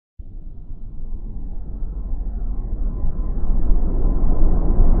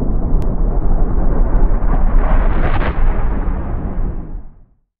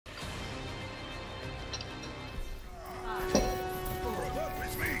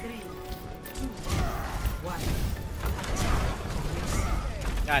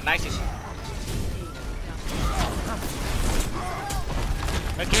Nice.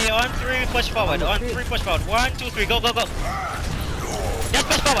 Okay, on 3, push forward. On 3, push forward. 1, 2, 3, go. Just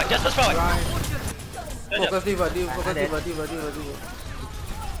push forward. Focus D.va.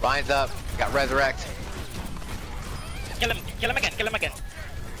 Lines up. Got resurrect. Kill him again.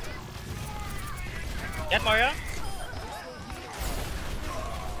 Get Mario.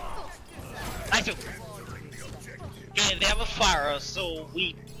 Nice. Yeah, they have a Foward, so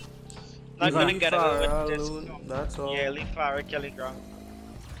we not gonna get away with this. That's all. Yeah, leave Foward, kill it ground.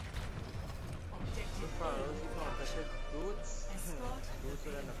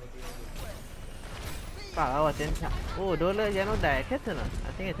 Oh, dollar, you know that. I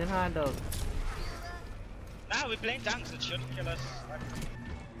think it's in hard dog. Nah, we're playing tanks, it shouldn't kill us.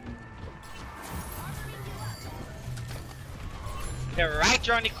 They're right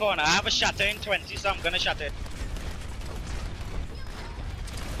around the corner. I have a shatter in 20, so I'm gonna shatter it.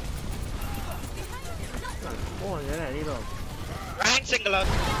 Ryan single out.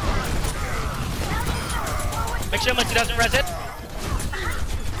 Make sure Mercy doesn't res it.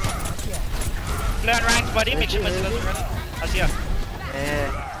 Play on Ryan's body, make sure Mercy doesn't res it. I see her.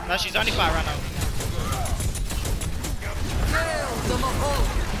 Yeah. No, she's on the far run now.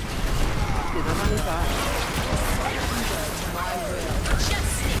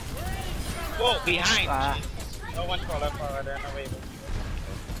 Whoa, behind! No one call up forward there, no way.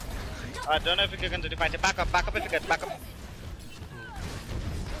 I don't know if we can continue fighting. Back up if you get back up.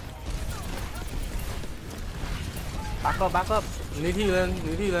 Back up. Need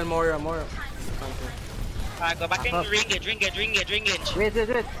healing, more. Alright, go back in, re-engage. Wait.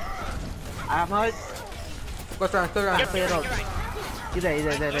 I'm hurt. Still run. He's there.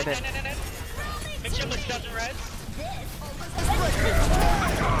 Make sure Mercy doesn't res.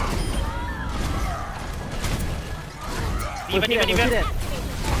 D.va.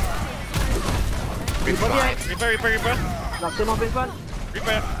 Reaper. Knocked him off in front.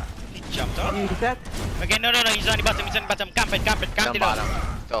 Reaper. He jumped off. He's set. Okay, no, he's on the bottom. Camp it down.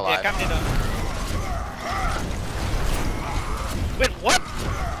 Still alive. Yeah, camp it down. Wait, what?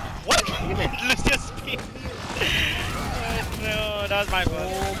 Lose your speed. No, that was my fault.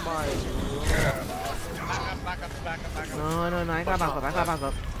 Oh my god. Back up. No, I got back up.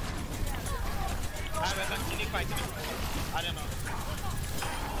 I will continue fighting. I don't know.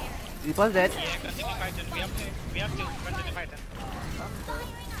 Reaper's dead. Yeah, continue fighting. We have to continue fighting.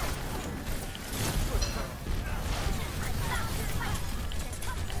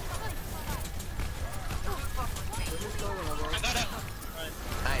 I got it.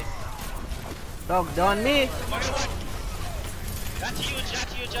 Nice. Dog, on me. That's huge.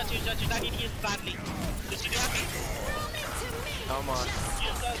 I need heals badly. Did you have me? Come on.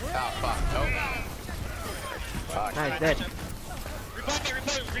 Oh, fuck. Nope. Fuck. Nice, dead.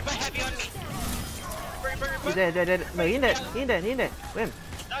 Reaper heavy on me. Reaper. He's dead. No, he's dead. Win.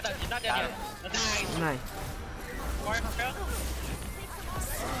 He's not dead yet. Nice.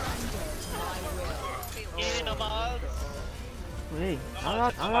 Yeah, no balls. Wait, I'm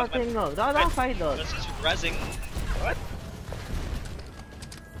not saying no. Don't fight though. This is rezzing. What?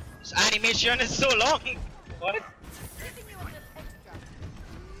 This animation is so long. What?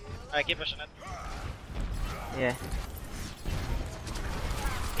 Alright, keep pushing it. Yeah.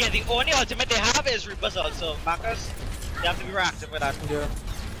 Yeah, the only ultimate they have is Reapers also. Marcus, you have to be reactive with that. Yeah.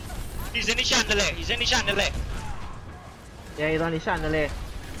 He's in the chandelier. Yeah, he's on the chandelier.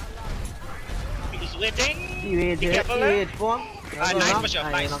 He's waiting. He wait for him. Nice push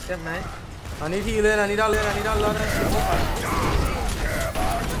up, nice. Knocked him, nice. I need healing, I need a lot.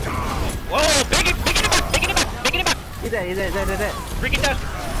 Whoa, big it back. He's there. Bring it down.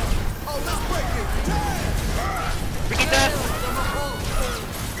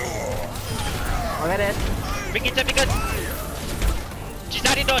 Okay, dead. Bring it down. She's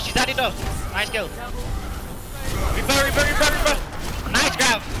at the door. Nice kill. Reaper. Nice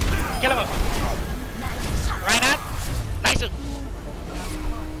grab. Kill him up. Right. Nice.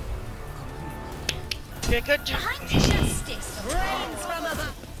 Okay, good job. Justice reigns from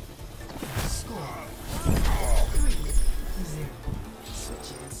above. Score 3-0.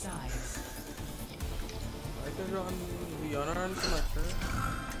 Switching sides. I can run so much.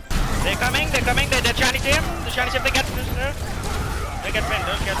 They're coming. They're trying to team. They're trying to see if they get this. They get pinned.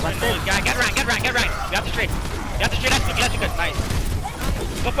 Don't get pinned. Get Ryan. You have to trade. That's good. Nice.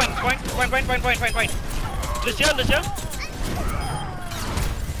 Go point. Lucio.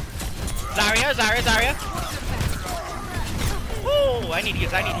 Zarya. Oh, I need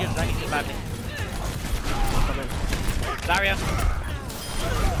heals badly. Zarya.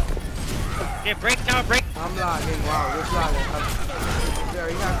 Okay, break now, break. I'm lagging. Wow, this lagging. I'm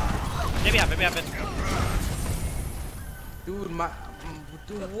very happy. Maybe happen. Dude,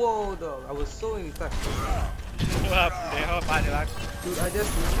 dude, whoa, dog. I was so ineffective. What happened? How bad you like? Dude, I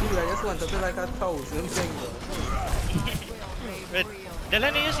just went up to like 1,000 things, bro. Wait,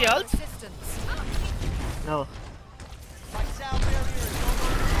 Dylan, you use the ult? No.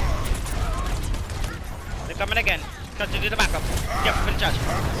 They're coming again. Continue the backup. Yep, full charge.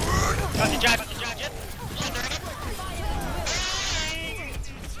 Continue charge it.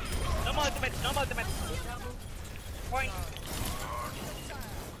 No more ultimate. Point.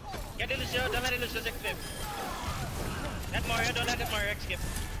 Get the Lucio, don't let the Lucio escape. Let Mario, don't let the Mario escape.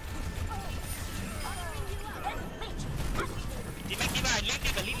 Leave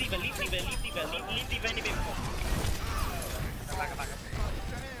D.va any bit before. Back up.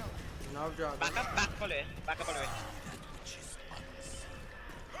 Now drop. Back up all the way.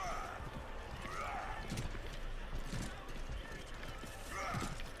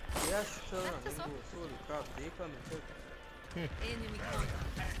 Yes, sir. Holy crap, they coming too.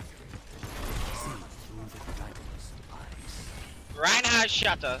 Ryan has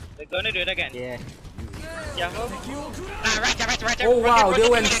shatter. They're gonna do it again. Yeah. Yeah. Right. Oh wow, rotate they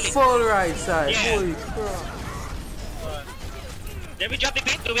went immediately. full right side. Yeah. Holy crap. Did we drop the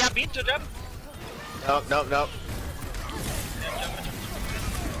beat? Do we have beat to drop? Nope.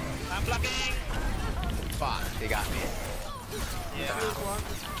 I'm blocking. Fuck, they got me. Yeah.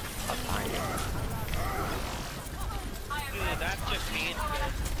 I'm fine. Dude, that just made.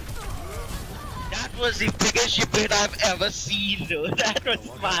 That was the biggest shipment I've ever seen, though. That was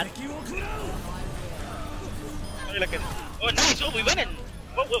fun. Look at. Oh, nice! Oh, we winning.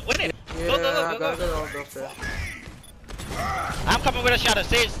 We're winning. Yeah, Go. I got it all up there. I'm coming with a shadow.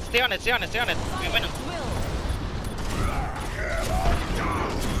 Stay on it. We win.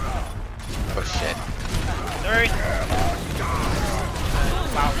 Oh shit. 3.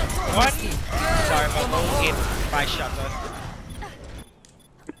 Wow. 1. Sorry about those hit by shadow.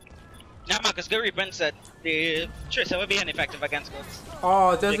 Now Marcus Gurriban said the Tracer will be ineffective against goats.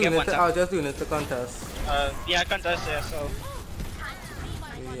 Oh, just They doing it to contest. Yeah, contest, yeah, so.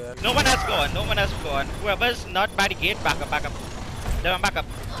 Yeah. No one else gone. Whoever's not by the gate, back up. Then back up.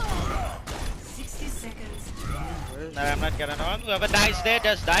 60 seconds. No, I'm not getting on. Whoever dies there,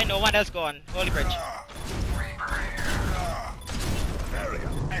 just die. No one else gone. Holy bridge.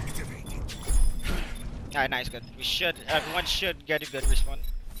 Alright, nice, good. Everyone should get a good respawn.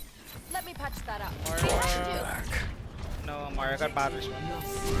 Let me patch that up. No, Mario got bad respawn.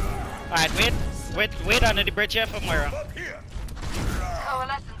 Alright, wait under the bridge here for Mario.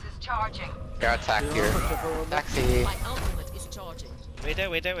 Coalescence is charging. Got attacked here. Taxi. My ultimate is charging. Wait there.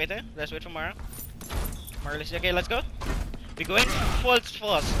 Let's wait for Mario. Mario, okay, let's go. We go in full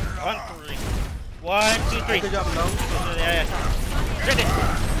force. 1, 3. 1, 2, 3. Good job, now. Yeah. Ready.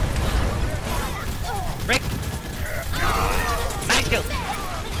 Break. Nice kill.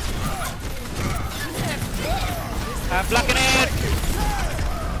 I'm blocking it.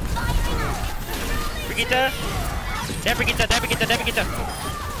 Brigitte. There, Brigitte.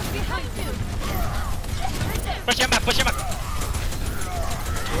 Push him back.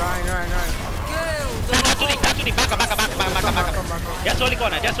 Right. That's to the back up. Just hold the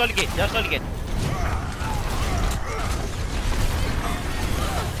corner, just hold the gate.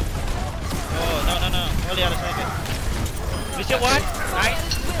 Oh, no. Hold the other side. You see what? Nice.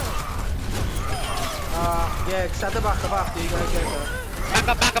 Yeah, set the back up. You guys get that.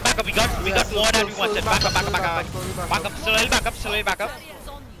 Back up. We got more than we wanted. Back up. Slowly back up.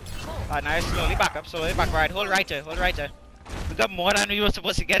 Nice. Slowly back. Right. Hold right there. We got more than we were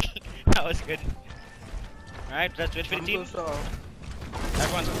supposed to get. That was good. Alright, let's wait for the team.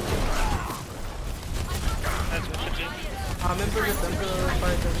 Everyone's. Let's wait for the team. I'm in position to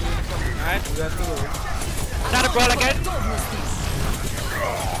fight the Alright. You guys go. Not a brawl again.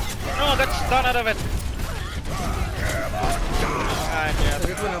 No, I got stunned out of it. Alright, yeah. Is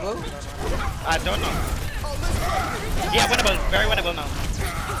it winnable? I don't know. Yeah, winnable. Very winnable now.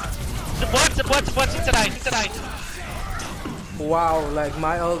 Support. Inside. Wow, like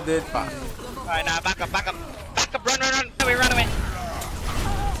my ult did. Alright, now back up. Run. Run away.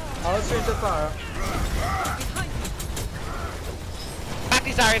 I'll straight to fire. Back to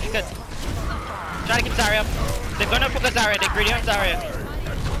Zarya if you could. Try to keep Zarya up. They're gonna focus Zarya. They're greedy on Zarya.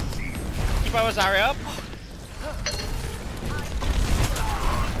 Keep our Zarya up.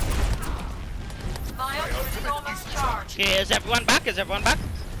 My ultimate is almost charged. Okay, is everyone back?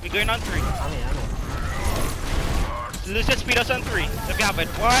 We're going on 3. Let's just speed us on 3. Look out it.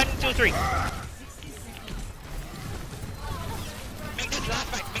 1, 2, 3. Make this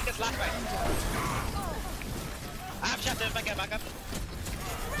last Last fight. I have shatter if I get back up.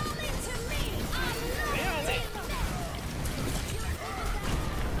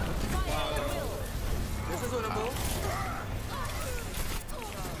 This is winnable.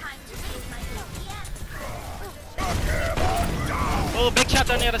 Oh, big shot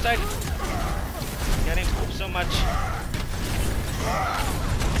on the other side. Getting so much.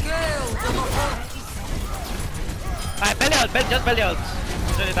 Alright, belly out, just belly out.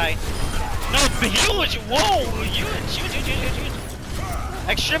 So they die. No, huge! Whoa! Huge!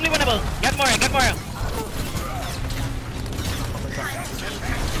 Extremely winnable. Get more.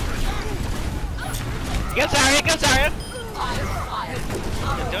 Kill Zarya.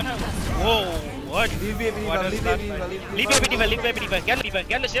 Don't know. Whoa, what? Leave baby Leave baby.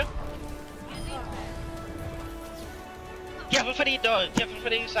 Get Lucio. Careful for the door. Careful for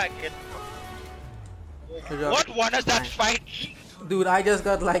the inside, kid. What one is that fight? Dude, I just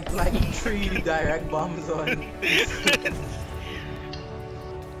got like 3 direct bombs on.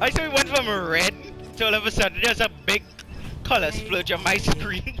 I saw we went from red to all of a sudden there's a big color splurge on my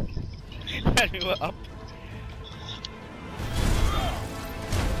screen. And we were up.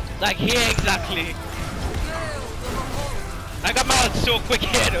 Like here exactly. I got my ult so quick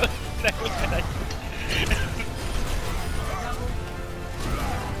here though. That was good.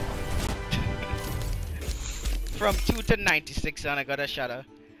 From 2 to 96 and I got a shadow.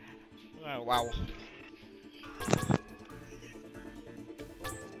 Oh, wow.